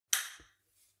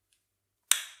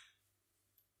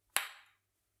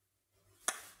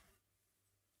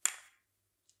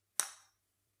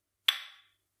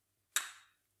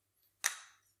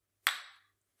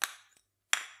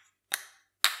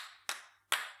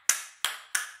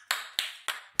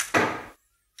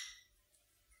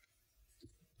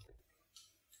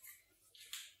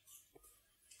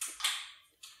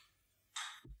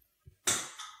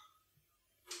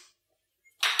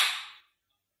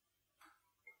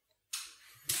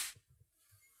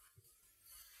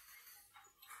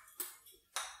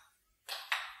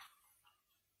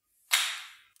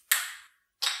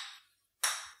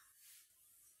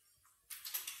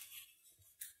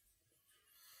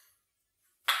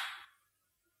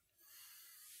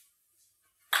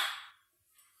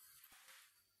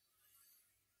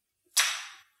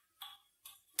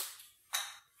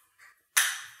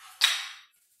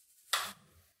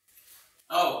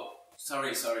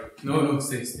Sorry. No,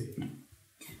 stay.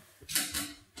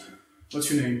 What's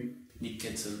your name? Nick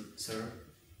Kenson, sir.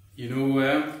 You know who I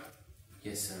am?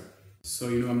 Yes, sir. So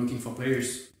you know I'm looking for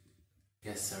players.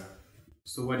 Yes, sir.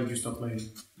 So why did you stop playing?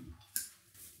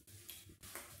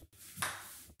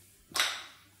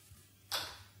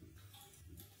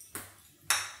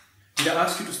 Did I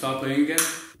ask you to start playing again?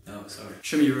 No, sorry.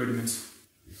 Show me your rudiments.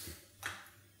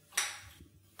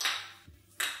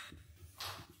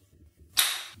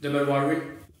 Double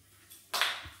warrior.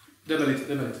 Double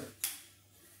it.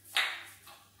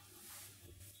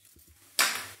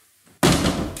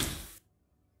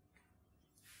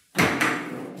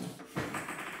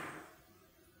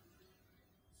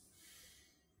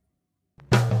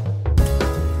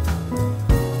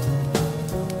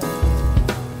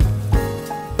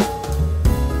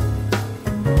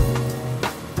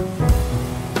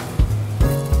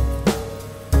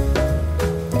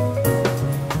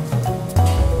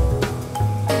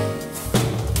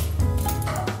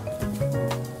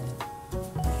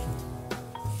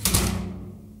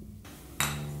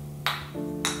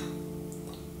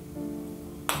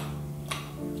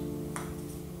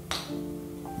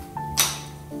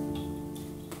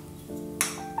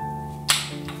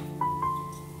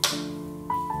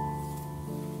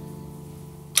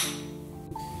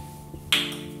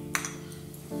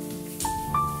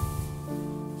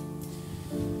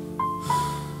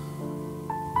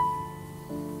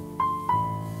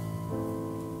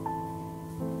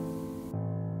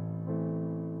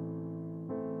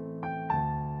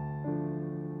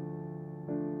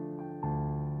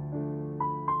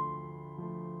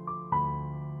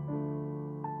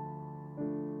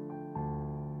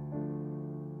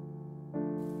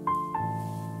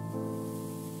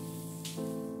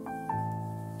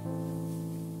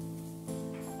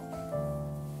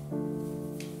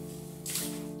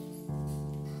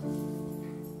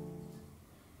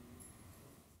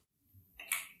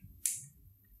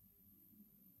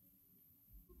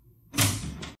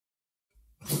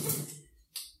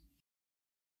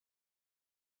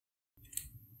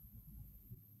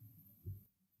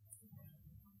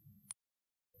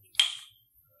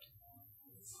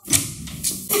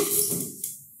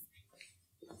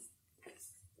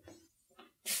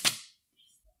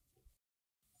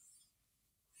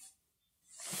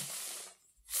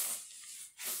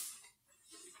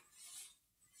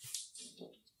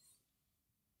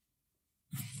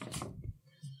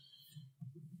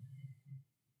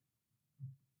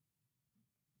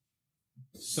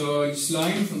 So this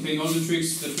line contains all the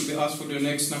tricks that will be asked for the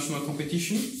next national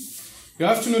competition. You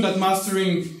have to know that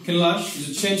mastering Kenlash is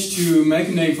a chance to make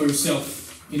a name for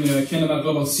yourself in a Kendama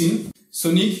global scene.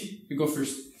 So Nick, you go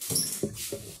first.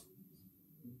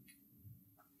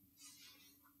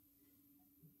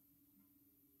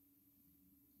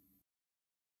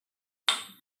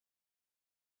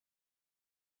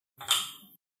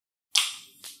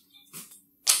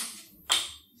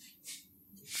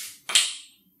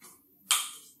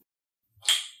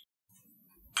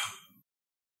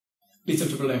 Lift up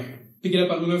to play. Pick it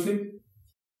up at lunar flip.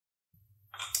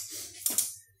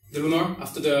 The lunar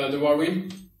after the war win.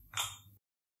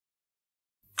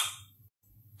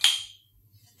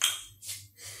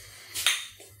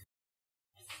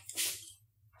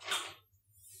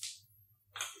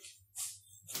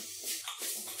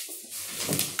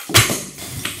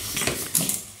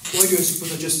 Why do you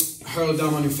suppose I just hurl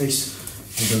down on your face?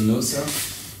 I don't know, sir.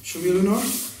 Show me, Lunar.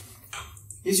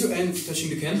 Is your hand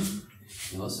touching the can?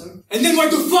 No, sir. And then why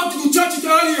the fuck did you touch it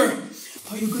earlier?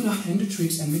 Are you gonna hand the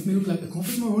tricks and make me look like a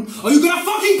complete moron? Are you gonna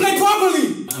fucking play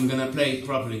properly? I'm gonna play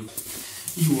properly.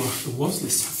 You are a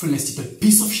worthless, friendless little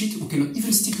piece of shit who cannot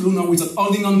even stick Lunar without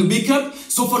holding on the big cup.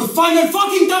 So for the final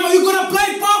fucking time, are you gonna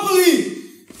play properly?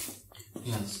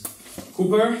 Yes.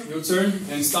 Cooper, your turn,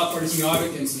 and start practicing your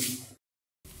Nick Kenson.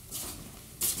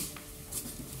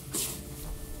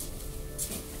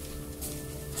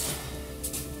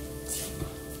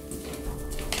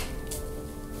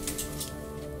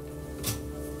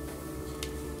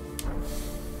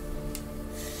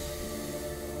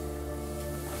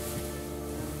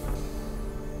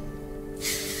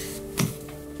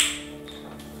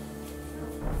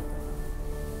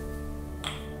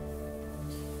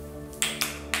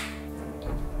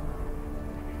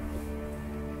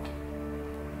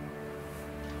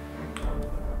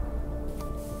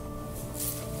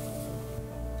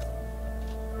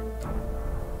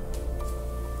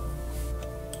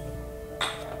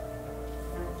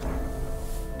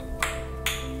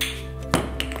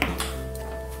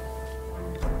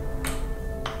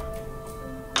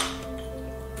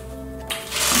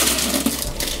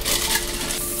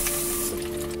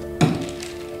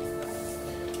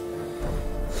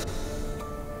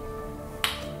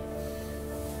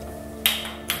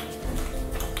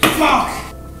 Fuck!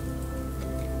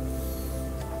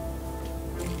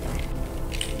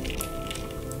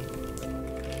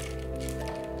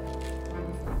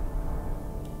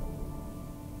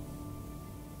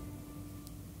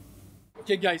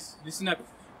 Okay guys, listen up.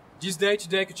 This day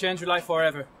today could change your life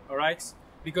forever, alright?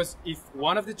 Because if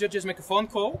one of the judges make a phone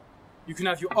call, you can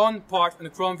have your own part in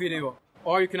the Chrome video,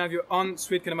 or you can have your own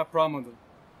sweet Kendama Pro model.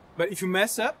 But if you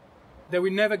mess up, they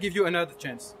will never give you another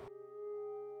chance.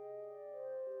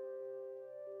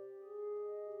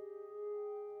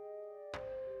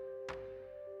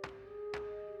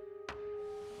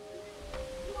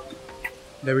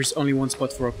 There is only one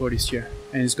spot for upload this year,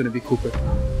 and it's gonna be Cooper.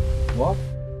 What?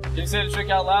 Can you say the trick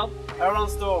out loud?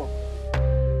 Everyone's door.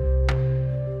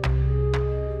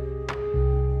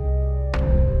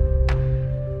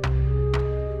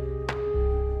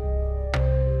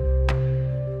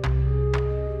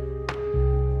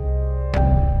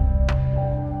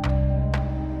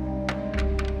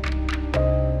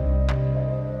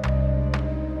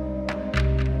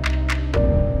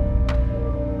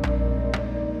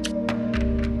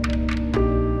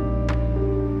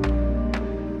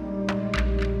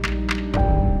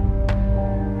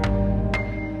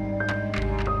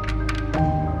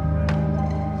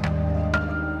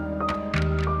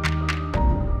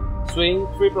 Swing,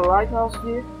 triple lighthouse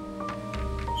flip,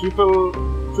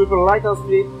 triple lighthouse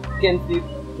flip, can flip,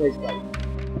 Raspail.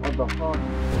 What the fuck?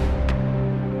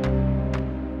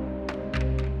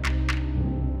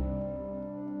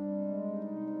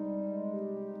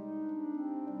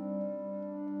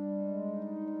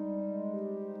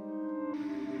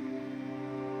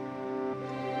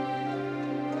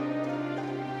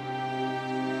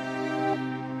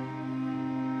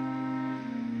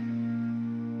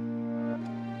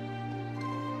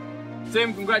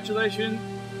 Tim, congratulations,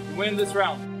 you win this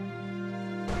round.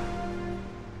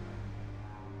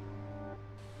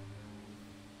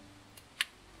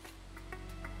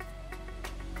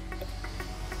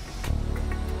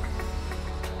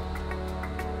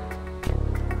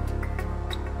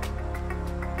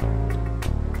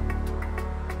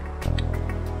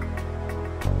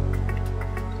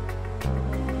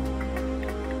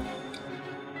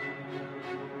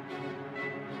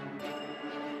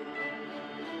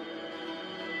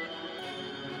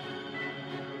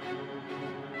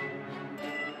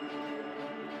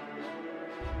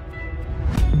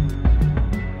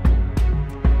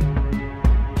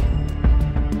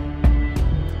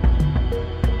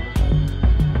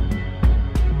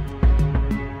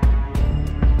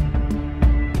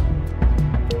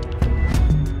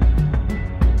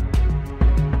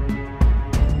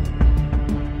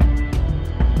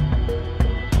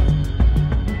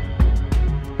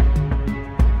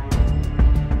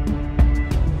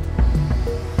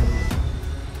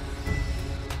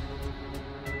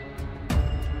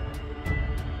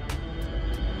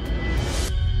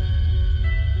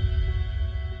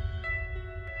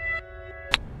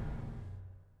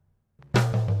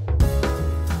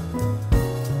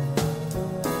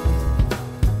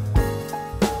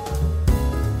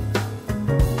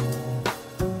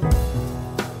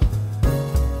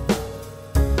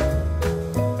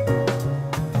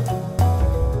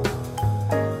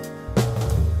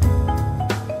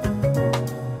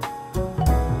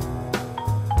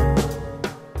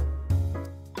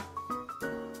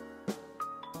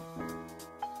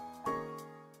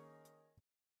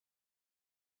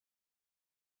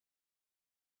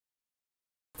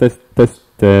 Test.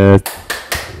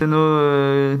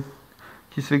 Thenot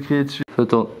qui se fait crier dessus.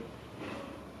 Attends.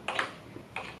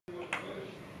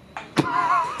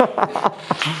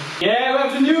 Yeah, we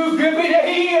have the new good video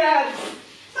here!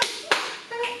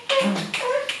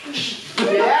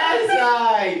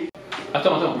 Yes,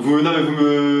 Attends. Non mais vous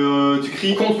me... tu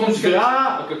cries. Compte tu fais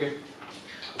ah. Ok.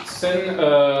 Scène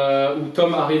où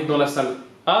Tom arrive dans la salle.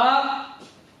 Ah!